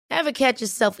Ever catch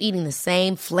yourself eating the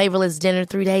same flavorless dinner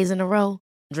 3 days in a row?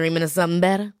 Dreaming of something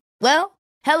better? Well,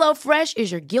 HelloFresh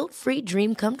is your guilt-free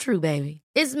dream come true, baby.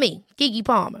 It's me, Keke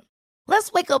Palmer.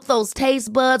 Let's wake up those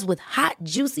taste buds with hot,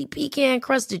 juicy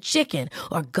pecan-crusted chicken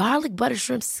or garlic butter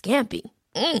shrimp scampi.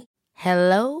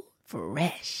 Hello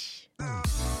Fresh.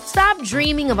 Stop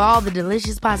dreaming of all the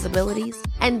delicious possibilities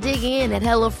and dig in at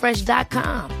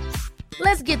HelloFresh.com.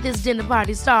 Let's get this dinner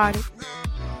party started.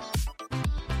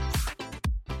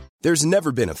 There's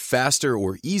never been a faster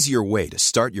or easier way to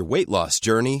start your weight loss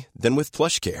journey than with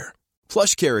PlushCare.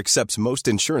 PlushCare accepts most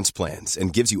insurance plans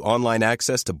and gives you online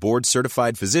access to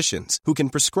board-certified physicians who can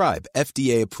prescribe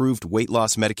FDA-approved weight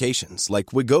loss medications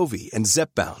like Wegovy and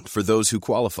Zepbound for those who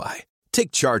qualify.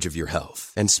 Take charge of your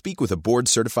health and speak with a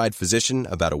board-certified physician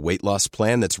about a weight loss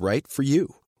plan that's right for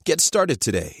you. Get started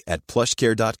today at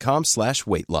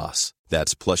plushcare.com/weight loss.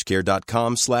 That's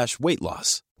plushcare.com/weight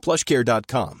loss.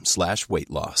 plushcare.com/weight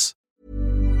loss.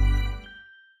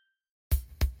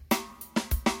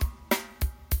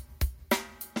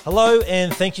 Hello,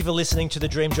 and thank you for listening to the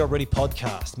Dream Job Ready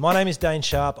podcast. My name is Dane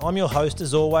Sharp. I'm your host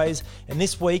as always, and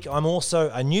this week I'm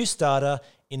also a new starter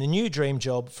in a new dream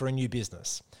job for a new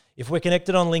business. If we're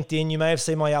connected on LinkedIn, you may have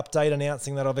seen my update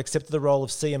announcing that I've accepted the role of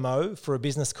CMO for a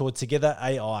business called Together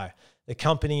AI. The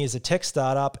company is a tech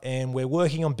startup, and we're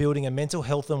working on building a mental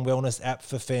health and wellness app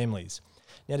for families.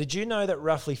 Now, did you know that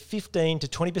roughly 15 to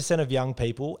 20% of young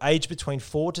people aged between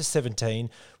 4 to 17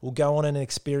 will go on and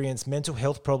experience mental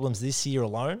health problems this year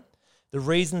alone? The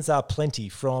reasons are plenty,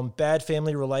 from bad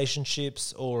family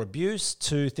relationships or abuse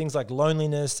to things like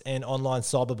loneliness and online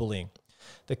cyberbullying.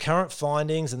 The current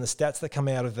findings and the stats that come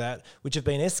out of that, which have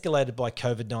been escalated by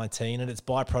COVID-19 and its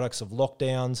byproducts of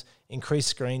lockdowns, increased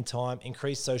screen time,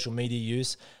 increased social media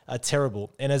use, are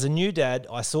terrible. And as a new dad,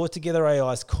 I saw Together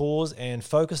AI's cause and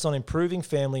focus on improving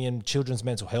family and children's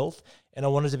mental health, and I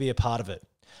wanted to be a part of it.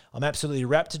 I'm absolutely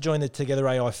rapt to join the Together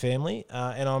AI family,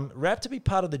 and I'm rapt to be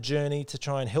part of the journey to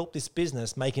try and help this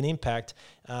business make an impact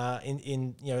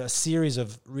in a series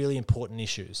of really important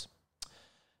issues.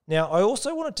 Now, I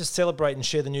also wanted to celebrate and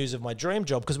share the news of my dream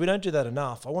job, because we don't do that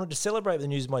enough. I wanted to celebrate the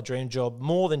news of my dream job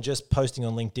more than just posting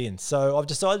on LinkedIn. So I've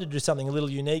decided to do something a little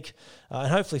unique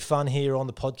and hopefully fun here on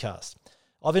the podcast.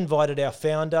 I've invited our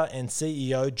founder and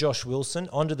CEO, Josh Wilson,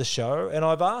 onto the show, and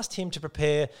I've asked him to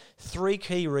prepare 3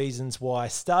 key reasons why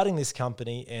starting this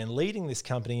company and leading this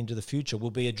company into the future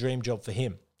will be a dream job for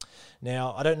him.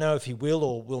 Now, I don't know if he will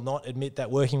or will not admit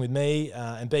that working with me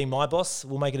and being my boss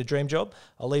will make it a dream job.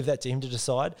 I'll leave that to him to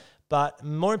decide. But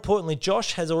more importantly,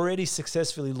 Josh has already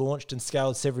successfully launched and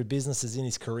scaled several businesses in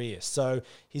his career. So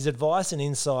his advice and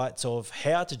insights of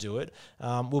how to do it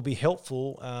will be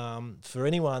helpful for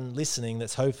anyone listening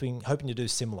that's hoping to do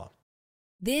similar.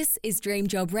 This is Dream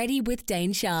Job Ready with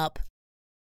Dane Sharp.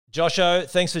 Josho,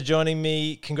 thanks for joining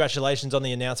me. Congratulations on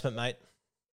the announcement, mate.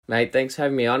 Mate, thanks for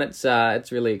having me on. It's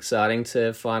really exciting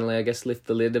to finally, I guess, lift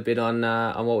the lid a bit on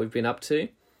what we've been up to.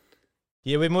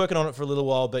 Yeah, we've been working on it for a little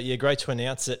while, but yeah, great to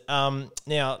announce it.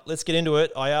 Now, let's get into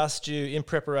it. I asked you in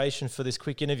preparation for this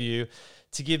quick interview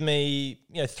to give me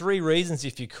 3 reasons,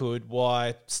 if you could,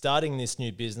 why starting this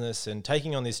new business and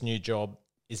taking on this new job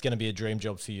is going to be a dream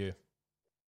job for you.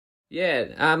 Yeah,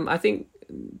 I think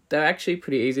they're actually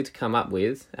pretty easy to come up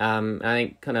with. I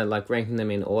think kind of like ranking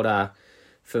them in order.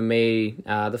 For me,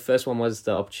 the first one was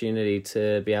the opportunity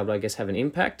to be able to, I guess, have an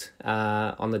impact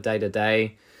on the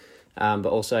day-to-day, but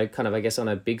also kind of, I guess, on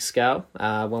a big scale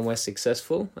when we're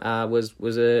successful was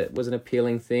an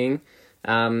appealing thing.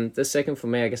 The second for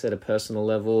me, I guess, at a personal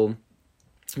level,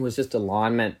 was just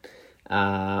alignment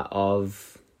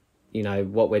of,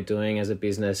 what we're doing as a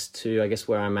business to, I guess,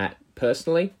 where I'm at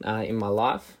personally in my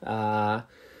life.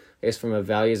 I guess from a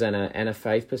values and a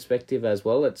faith perspective as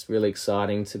well, it's really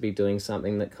exciting to be doing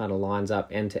something that kind of lines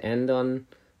up end to end on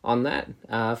that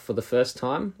for the first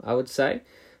time, I would say.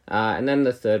 And then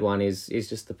the third one is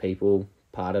just the people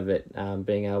part of it,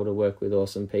 being able to work with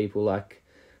awesome people like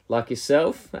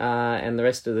yourself and the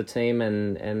rest of the team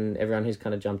and everyone who's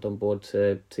kind of jumped on board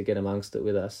to get amongst it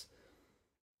with us.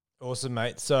 Awesome,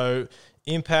 mate. So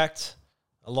impact,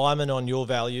 alignment on your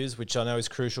values, which I know is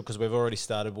crucial because we've already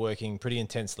started working pretty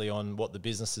intensely on what the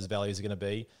business's values are going to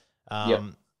be. Yep.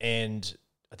 And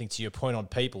I think to your point on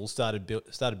people, started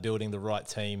building the right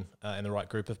team and the right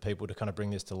group of people to kind of bring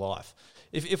this to life.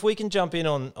 If we can jump in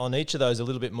on each of those a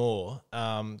little bit more,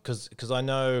 because I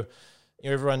know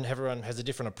everyone has a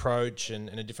different approach and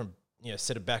a different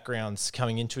set of backgrounds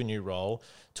coming into a new role.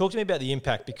 Talk to me about the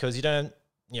impact, because you don't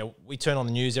we turn on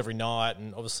the news every night,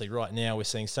 and obviously right now we're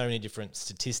seeing so many different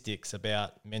statistics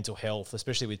about mental health,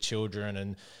 especially with children,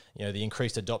 and the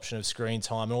increased adoption of screen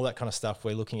time and all that kind of stuff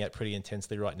we're looking at pretty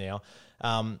intensely right now.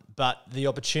 But the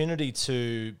opportunity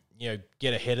to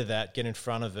get ahead of that, get in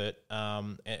front of it,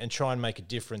 and try and make a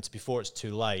difference before it's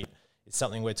too late, it's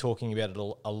something we're talking about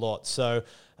a lot. So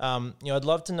I'd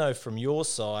love to know from your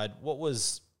side,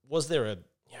 was there a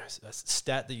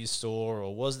stat that you saw,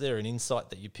 or was there an insight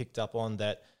that you picked up on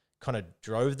that kind of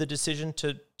drove the decision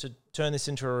to turn this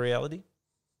into a reality?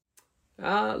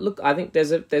 Look, I think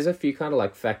there's a few kind of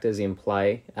like factors in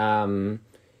play.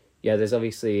 There's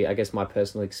obviously, I guess, my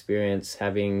personal experience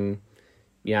having,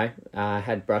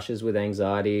 had brushes with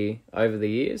anxiety over the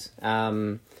years,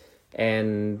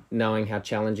 and knowing how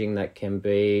challenging that can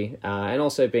be, and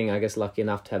also being, I guess, lucky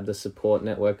enough to have the support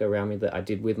network around me that I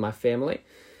did with my family.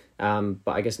 But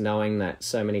I guess knowing that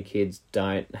so many kids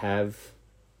don't have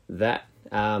that.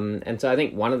 And so I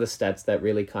think one of the stats that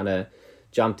really kind of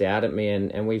jumped out at me,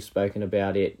 and we've spoken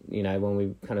about it, when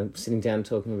we kind of sitting down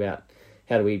talking about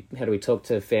how do we talk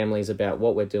to families about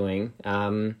what we're doing,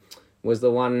 was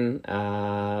the one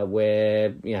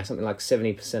where, something like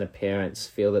 70% of parents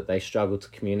feel that they struggle to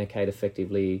communicate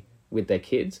effectively with their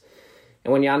kids.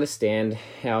 And when you understand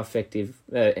how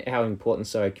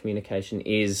important communication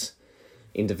is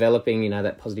in developing,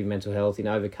 that positive mental health, in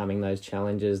overcoming those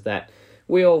challenges that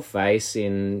we all face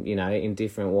in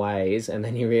different ways, and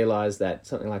then you realise that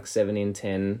something like 7 in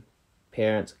 10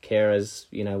 parents, carers,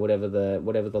 whatever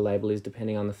the label is,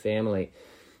 depending on the family,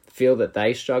 feel that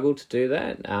they struggle to do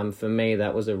that. For me,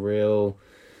 that was a real,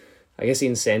 I guess,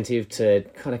 incentive to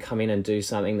kind of come in and do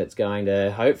something that's going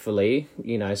to hopefully,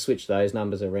 switch those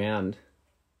numbers around.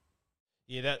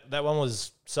 Yeah, that one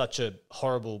was such a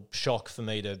horrible shock for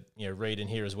me to read and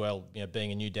hear as well.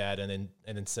 Being a new dad, and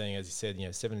then seeing, as you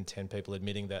said, 7 in 10 people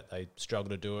admitting that they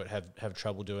struggle to do it, have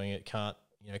trouble doing it, can't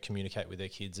communicate with their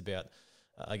kids about,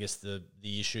 I guess, the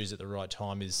issues at the right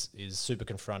time is super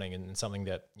confronting, and something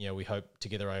that we hope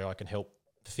Together AI can help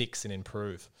fix and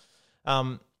improve.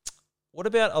 What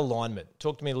about alignment?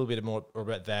 Talk to me a little bit more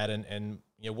about that, and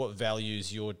what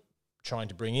values you're trying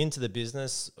to bring into the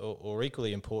business, or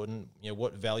equally important,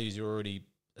 what values you're already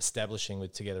establishing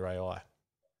with Together AI.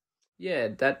 Yeah,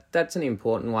 that's an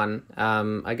important one.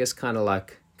 I guess kind of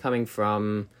like coming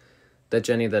from the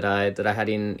journey that I had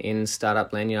in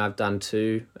startup land. I've done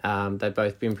 2. They've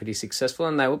both been pretty successful,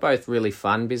 and they were both really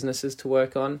fun businesses to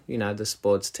work on. The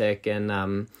sports tech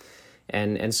and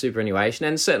superannuation,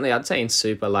 and certainly I'd say in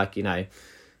super,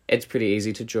 it's pretty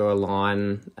easy to draw a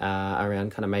line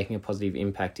around kind of making a positive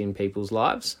impact in people's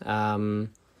lives.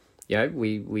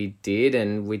 We did,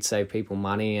 and we'd save people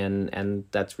money, and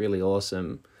that's really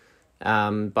awesome.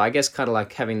 But I guess kind of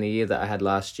like having the year that I had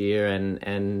last year,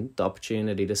 and the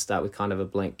opportunity to start with kind of a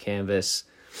blank canvas.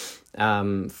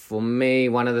 For me,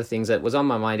 one of the things that was on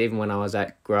my mind, even when I was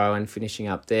at Grow and finishing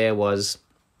up there, was,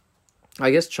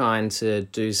 I guess, trying to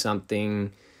do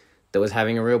something that was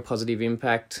having a real positive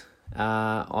impact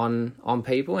on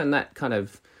people, and that kind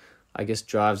of, I guess,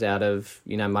 drives out of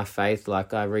my faith.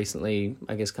 Like, I recently,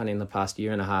 I guess, kind of in the past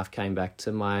year and a half, came back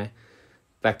to my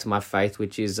faith,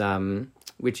 which is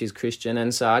Christian,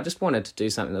 and so I just wanted to do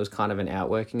something that was kind of an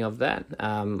outworking of that.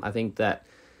 I think that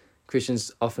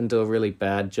Christians often do a really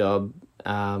bad job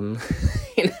in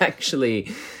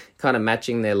actually kind of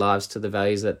matching their lives to the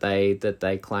values that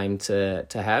they claim to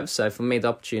have. So for me, the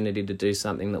opportunity to do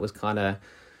something that was kind of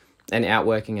an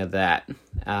outworking of that,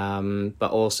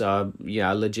 but also,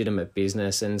 a legitimate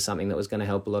business and something that was going to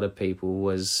help a lot of people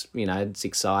was, it's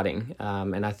exciting.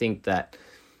 And I think that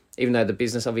even though the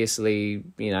business, obviously,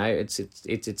 it's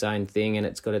its own thing and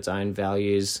it's got its own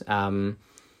values,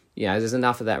 there's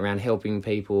enough of that around helping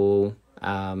people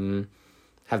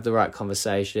have the right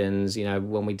conversations.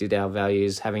 When we did our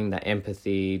values, having that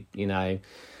empathy,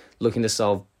 looking to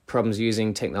solve problems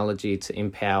using technology to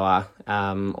empower,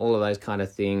 all of those kind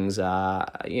of things.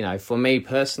 For me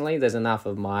personally, there's enough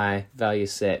of my value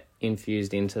set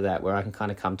infused into that where I can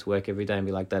kind of come to work every day and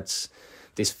be like, this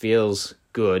feels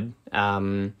good.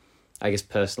 I guess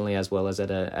personally as well as at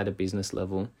a business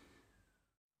level.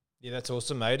 Yeah, that's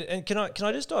awesome, mate. And can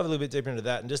I just dive a little bit deeper into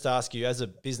that and just ask you, as a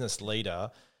business leader,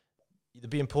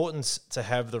 the importance to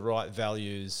have the right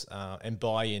values and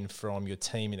buy-in from your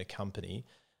team in a company.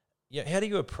 Yeah, how do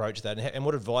you approach that? And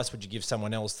what advice would you give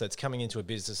someone else that's coming into a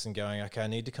business and going, okay, I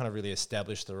need to kind of really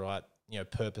establish the right,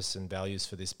 purpose and values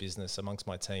for this business amongst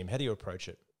my team? How do you approach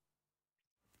it?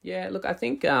 Yeah, look, I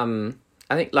think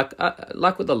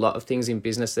like with a lot of things in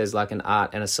business, there's like an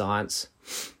art and a science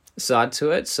side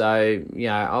to it. So,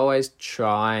 I always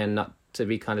try and not to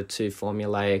be kind of too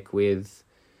formulaic with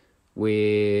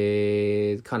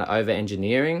with kind of over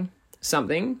engineering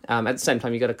something. At the same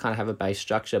time, you got to kind of have a base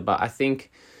structure. But I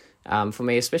think for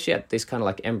me, especially at this kind of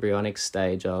like embryonic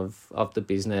stage of the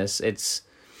business, it's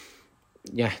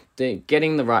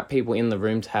getting the right people in the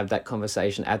room to have that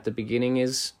conversation at the beginning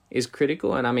is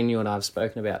critical. And I mean, you and I have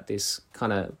spoken about this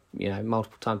kind of,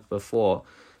 multiple times before.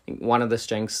 I think one of the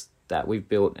strengths that we've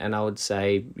built, and I would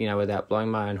say, without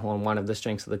blowing my own horn, one of the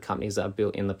strengths of the companies that I've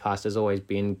built in the past has always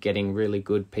been getting really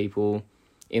good people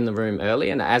in the room early.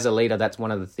 And as a leader, that's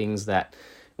one of the things that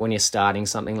when you're starting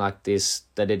something like this,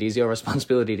 that it is your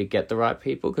responsibility to get the right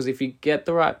people. Because if you get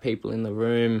the right people in the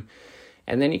room,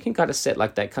 and then you can kind of set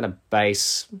like that kind of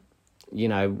base,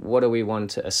 what do we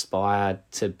want to aspire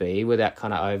to be without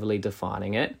kind of overly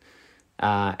defining it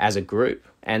as a group,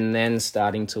 and then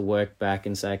starting to work back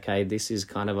and say, okay, this is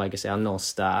kind of, I guess, our North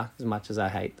Star, as much as I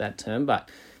hate that term, but,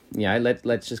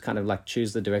 let's just kind of like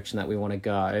choose the direction that we want to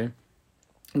go.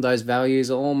 Those values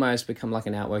almost become like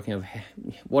an outworking of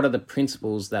what are the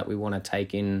principles that we want to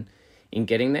take in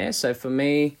getting there. So for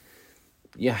me,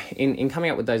 in coming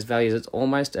up with those values, it's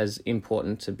almost as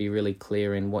important to be really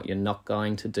clear in what you're not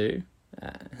going to do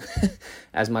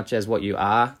as much as what you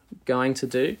are going to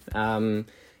do,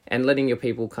 and letting your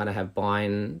people kind of have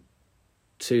buy-in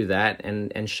to that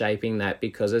and shaping that,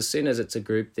 because as soon as it's a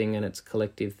group thing and it's a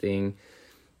collective thing,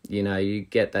 you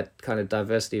get that kind of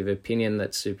diversity of opinion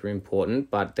that's super important,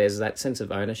 but there's that sense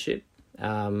of ownership,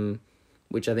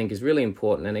 which I think is really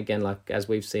important. And again, like as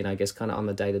we've seen, I guess kind of on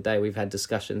the day-to-day, we've had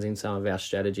discussions in some of our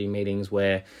strategy meetings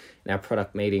in our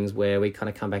product meetings where we kind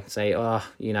of come back and say,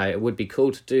 it would be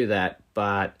cool to do that,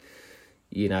 but,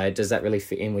 does that really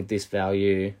fit in with this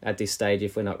value at this stage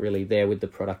if we're not really there with the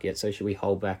product yet? So should we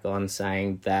hold back on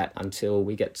saying that until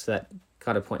we get to that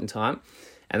kind of point in time?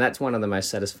 And that's one of the most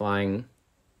satisfying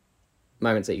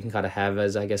moments that you can kind of have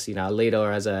as, I guess, a leader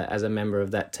or as a member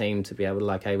of that team, to be able to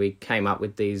like, hey, we came up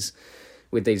with these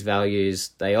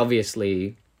values. They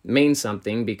obviously mean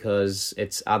something because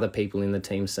it's other people in the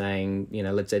team saying,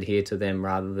 let's adhere to them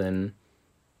rather than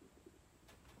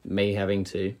me having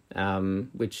to,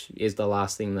 which is the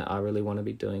last thing that I really want to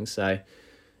be doing. So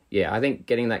I think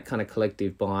getting that kind of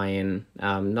collective buy-in,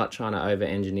 not trying to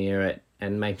over-engineer it,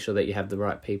 and make sure that you have the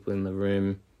right people in the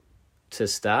room to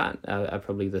start are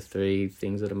probably the three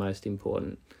things that are most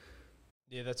important.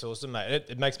 Yeah, that's awesome, mate.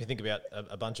 It makes me think about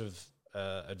a bunch of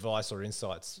advice or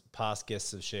insights past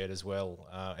guests have shared as well,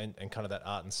 and kind of that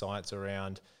art and science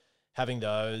around having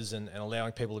those and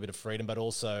allowing people a bit of freedom, but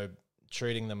also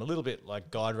treating them a little bit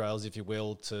like guide rails, if you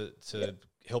will, to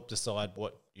help decide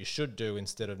what you should do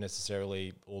instead of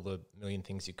necessarily all the million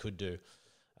things you could do.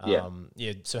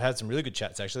 So had some really good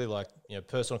chats actually, like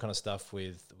personal kind of stuff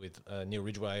with Neil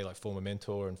Ridgway, like former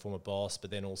mentor and former boss,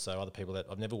 but then also other people that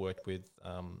I've never worked with,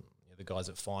 the guys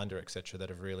at Finder, etc., that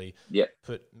have really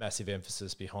put massive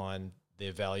emphasis behind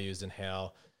their values and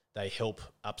how they help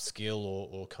upskill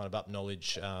or kind of up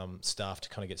knowledge staff to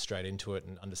kind of get straight into it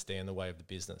and understand the way of the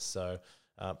business. So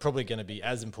probably going to be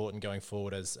as important going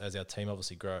forward as our team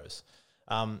obviously grows.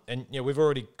 And we've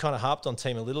already kind of harped on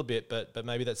team a little bit, but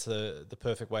maybe that's the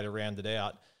perfect way to round it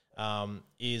out.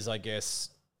 Is, I guess,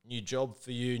 new job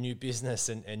for you, new business,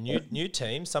 and new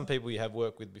team. Some people you have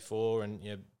worked with before, and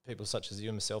people such as you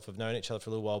and myself have known each other for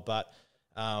a little while. But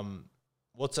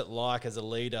what's it like as a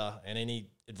leader, and any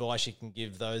advice you can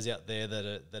give those out there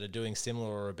that are doing similar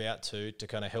or about to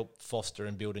kind of help foster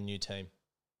and build a new team?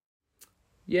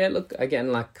 Yeah, look,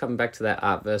 again, like coming back to that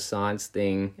art versus science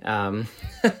thing,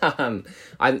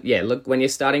 look, when you're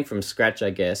starting from scratch, I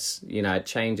guess, it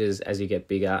changes as you get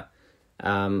bigger.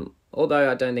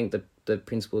 Although I don't think the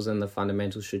principles and the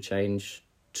fundamentals should change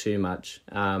too much.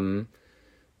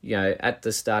 At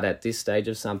the start, at this stage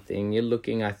of something, you're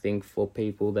looking, I think, for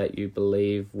people that you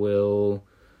believe will,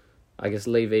 I guess,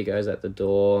 leave egos at the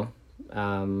door,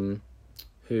 who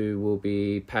will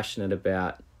be passionate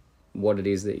about what it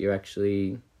is that you're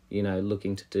actually,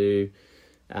 looking to do.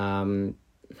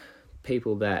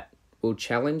 People that will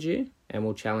challenge you and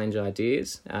will challenge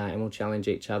ideas and will challenge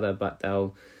each other, but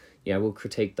they'll, will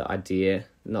critique the idea,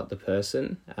 not the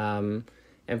person. And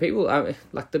people,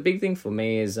 like the big thing for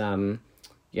me is, a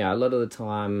lot of the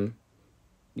time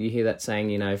you hear that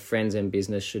saying, friends and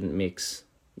business shouldn't mix,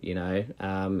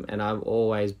 and I've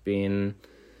always been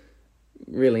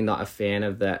really not a fan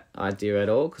of that idea at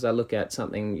all, because I look at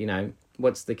something,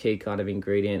 what's the key kind of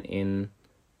ingredient in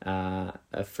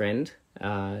a friend?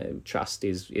 Trust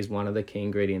is one of the key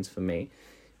ingredients for me.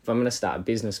 If I'm going to start a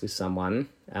business with someone,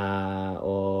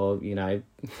 or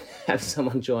have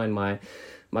someone join my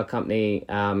company,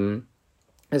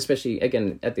 especially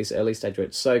again at this early stage where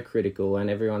it's so critical and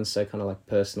everyone's so kind of like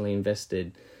personally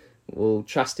invested, well,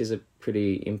 trust is a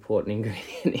pretty important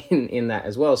ingredient in that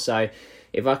as well. So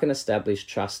if I can establish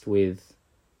trust with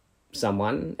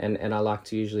someone, and I like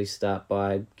to usually start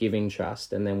by giving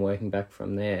trust and then working back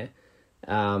from there,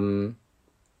 I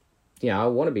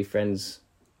want to be friends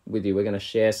with you. We're going to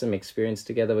share some experience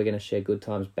together. We're going to share good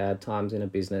times, bad times in a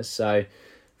business. So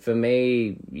for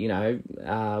me,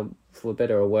 for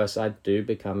better or worse, I do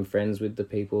become friends with the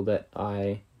people that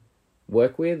I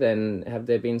work with. And have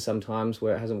there been some times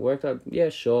where it hasn't worked? Yeah,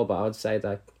 sure, but I would say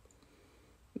that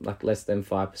like less than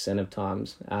 5% of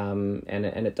times. And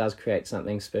it does create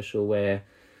something special where,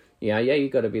 you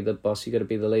got to be the boss, you got to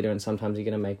be the leader, and sometimes you're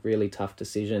going to make really tough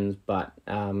decisions. But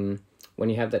when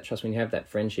you have that trust, when you have that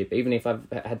friendship, even if I've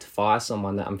had to fire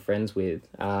someone that I'm friends with,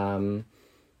 I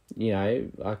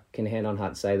can hand on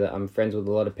heart say that I'm friends with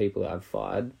a lot of people that I've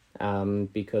fired,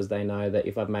 because they know that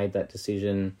if I've made that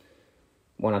decision,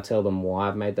 when I tell them why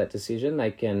I've made that decision,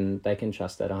 they can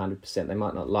trust that 100%. They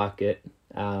might not like it,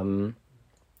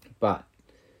 but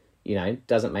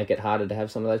doesn't make it harder to have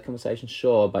some of those conversations,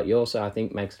 sure, but you also, I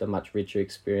think, makes it a much richer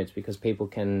experience because people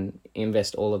can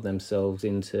invest all of themselves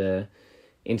into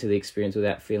the experience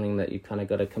without feeling that you've kind of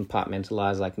got to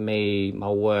compartmentalize, like me, my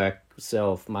work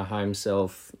self, my home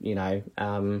self.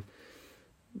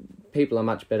 People are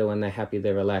much better when they're happy,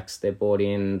 they're relaxed, they're bought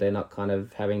in, they're not kind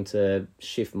of having to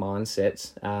shift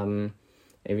mindsets.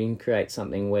 If you can create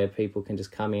something where people can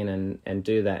just come in and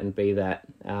do that and be that,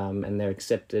 and they're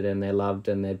accepted and they're loved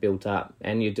and they're built up,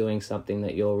 and you're doing something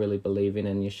that you're really believe in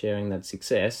and you're sharing that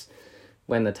success,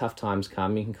 when the tough times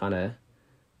come, you can kind of,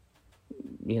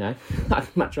 I'd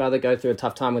much rather go through a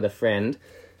tough time with a friend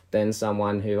than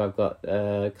someone who I've got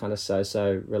a kind of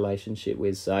so-so relationship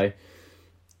with. So,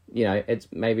 it's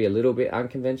maybe a little bit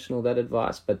unconventional, that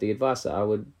advice, but the advice that I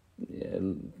would,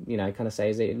 kind of say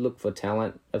is that look for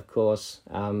talent, of course,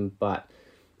 but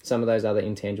some of those other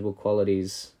intangible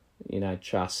qualities,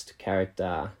 trust,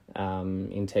 character,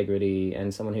 integrity,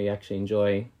 and someone who you actually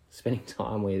enjoy spending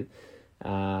time with,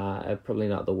 are probably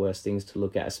not the worst things to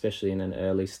look at, especially in an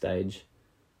early stage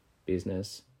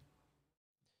business.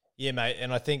 Yeah, mate,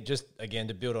 and I think just, again,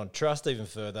 to build on trust even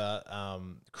further,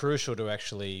 crucial to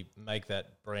actually make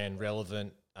that brand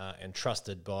relevant and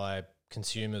trusted by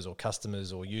consumers or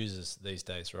customers or users these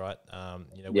days, right?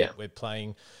 We're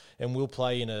playing, and we'll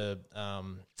play in a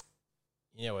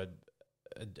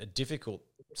difficult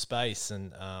space,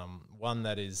 and one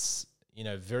that is,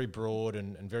 very broad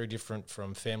and very different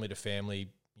from family to family,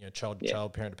 child to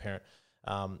child, parent to parent.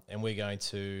 And we're going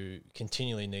to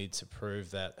continually need to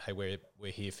prove that, hey, we're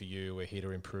here for you, we're here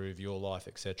to improve your life,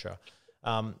 etc.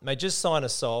 Mate, just sign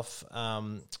us off.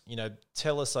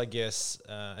 Tell us, I guess,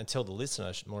 and tell the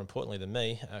listener, more importantly than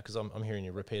me, because I'm hearing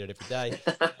you repeat it every day.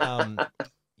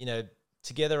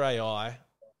 Together AI,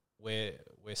 we're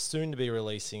soon to be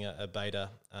releasing a beta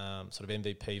sort of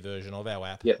MVP version of our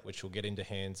app, which will get into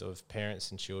hands of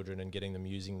parents and children and getting them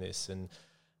using this, and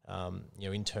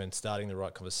in turn starting the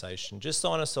right conversation. Just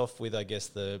sign us off with, I guess,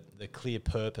 the clear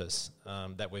purpose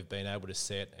that we've been able to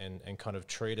set and kind of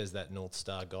treat as that North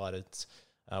Star guidance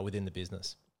within the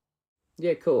business.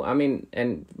 Yeah, cool. I mean,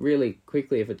 and really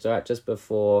quickly, if it's all right, just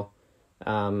before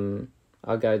I'll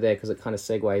go there, because it kind of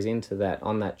segues into that,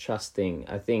 on that trust thing.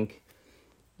 I think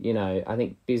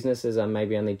businesses are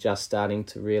maybe only just starting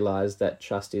to realize that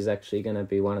trust is actually going to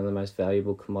be one of the most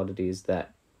valuable commodities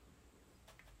that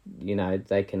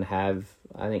they can have.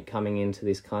 I think coming into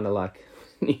this kind of like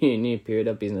new period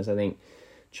of business, I think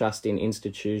trust in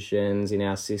institutions, in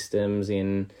our systems,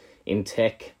 in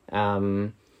tech,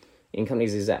 in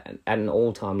companies is at an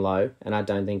all-time low, and I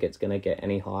don't think it's going to get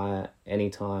any higher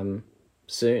anytime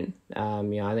soon.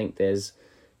 I think there's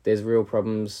real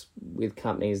problems with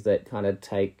companies that kind of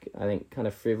take, I think, kind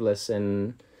of frivolous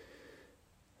and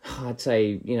I'd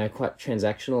say, quite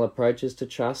transactional approaches to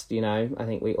trust. I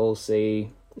think we all see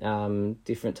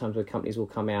different times where companies will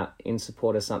come out in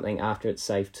support of something after it's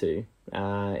safe to,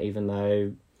 even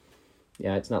though,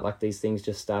 it's not like these things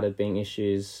just started being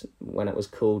issues when it was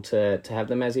cool to have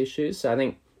them as issues. So I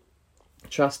think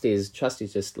trust is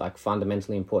just like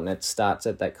fundamentally important. It starts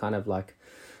at that kind of like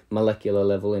molecular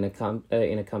level in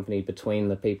a company between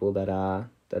the people that are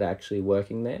actually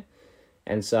working there.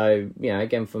 And so,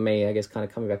 again, for me, I guess kind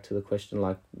of coming back to the question,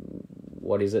 like,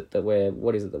 what is it that we're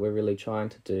really trying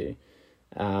to do?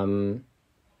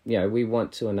 We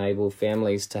want to enable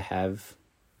families to have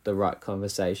the right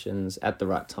conversations at the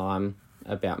right time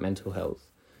about mental health.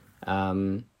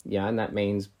 And that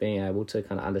means being able to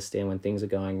kind of understand when things are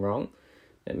going wrong.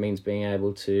 It means being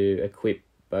able to equip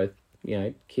both,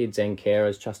 kids and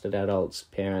carers, trusted adults,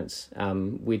 parents,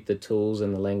 with the tools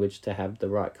and the language to have the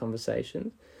right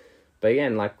conversations. But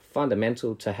again, like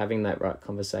fundamental to having that right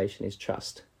conversation is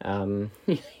trust. We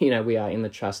are in the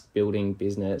trust building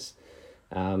business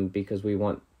because we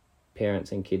want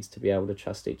parents and kids to be able to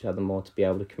trust each other more, to be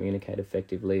able to communicate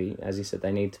effectively. As you said,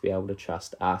 they need to be able to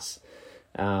trust us.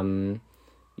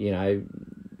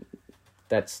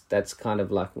 That's kind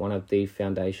of like one of the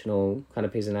foundational kind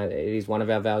of pieces. And it is one of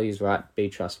our values, right? Be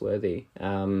trustworthy.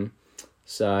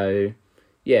 So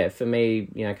yeah, for me,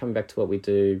 coming back to what we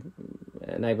do,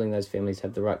 enabling those families to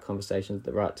have the right conversations at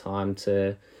the right time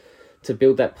to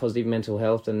build that positive mental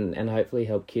health and hopefully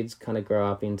help kids kind of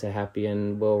grow up into happy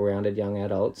and well-rounded young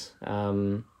adults.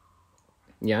 And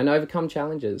overcome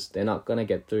challenges. They're not going to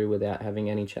get through without having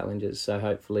any challenges. So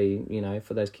hopefully,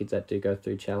 for those kids that do go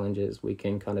through challenges, we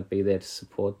can kind of be there to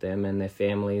support them and their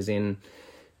families in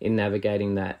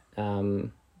navigating that,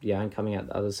 and coming out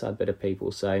the other side better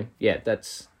people. So yeah,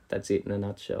 that's it in a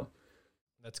nutshell.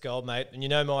 That's gold, mate.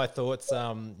 And my thoughts,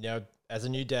 as a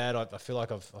new dad, I feel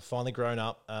like I've finally grown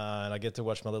up and I get to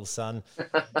watch my little son,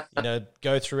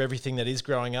 go through everything that is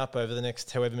growing up over the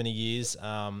next however many years.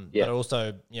 But I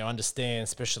also, understand,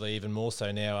 especially even more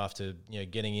so now after,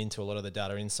 getting into a lot of the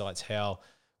data insights, how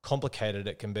complicated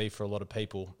it can be for a lot of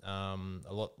people,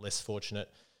 a lot less fortunate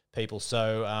people.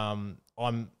 So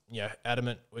I'm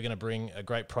adamant we're going to bring a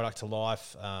great product to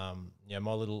life.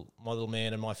 My little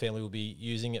man and my family will be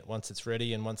using it once it's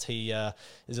ready, and once he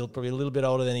is probably a little bit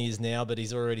older than he is now, but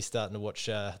he's already starting to watch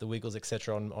the Wiggles,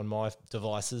 etc. on my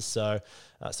devices. So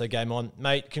game on,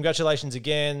 mate. Congratulations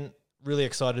again. Really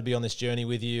excited to be on this journey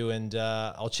with you, and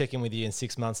I'll check in with you in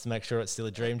 6 months to make sure it's still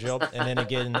a dream job, and then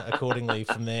again accordingly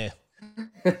from there.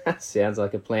 Sounds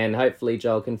like a plan. Hopefully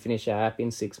Joel can finish our app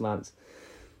in 6 months.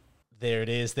 There it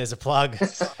is. There's a plug.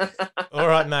 All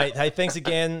right, mate. Hey, thanks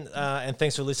again, and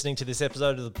thanks for listening to this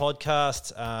episode of the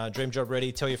podcast. Dream Job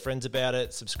Ready. Tell your friends about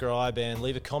it. Subscribe and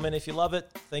leave a comment if you love it.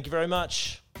 Thank you very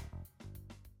much.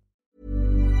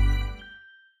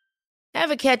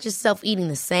 Ever catch yourself eating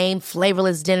the same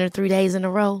flavorless dinner 3 days in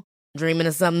a row? Dreaming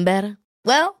of something better?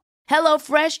 Well,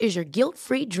 HelloFresh is your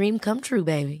guilt-free dream come true,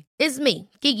 baby. It's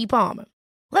me, Keke Palmer.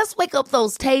 Let's wake up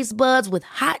those taste buds with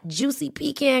hot, juicy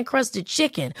pecan-crusted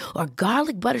chicken or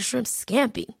garlic butter shrimp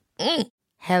scampi.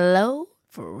 Hello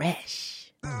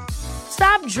Fresh.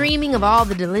 Stop dreaming of all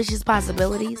the delicious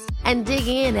possibilities and dig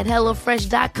in at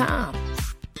HelloFresh.com.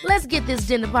 Let's get this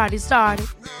dinner party started.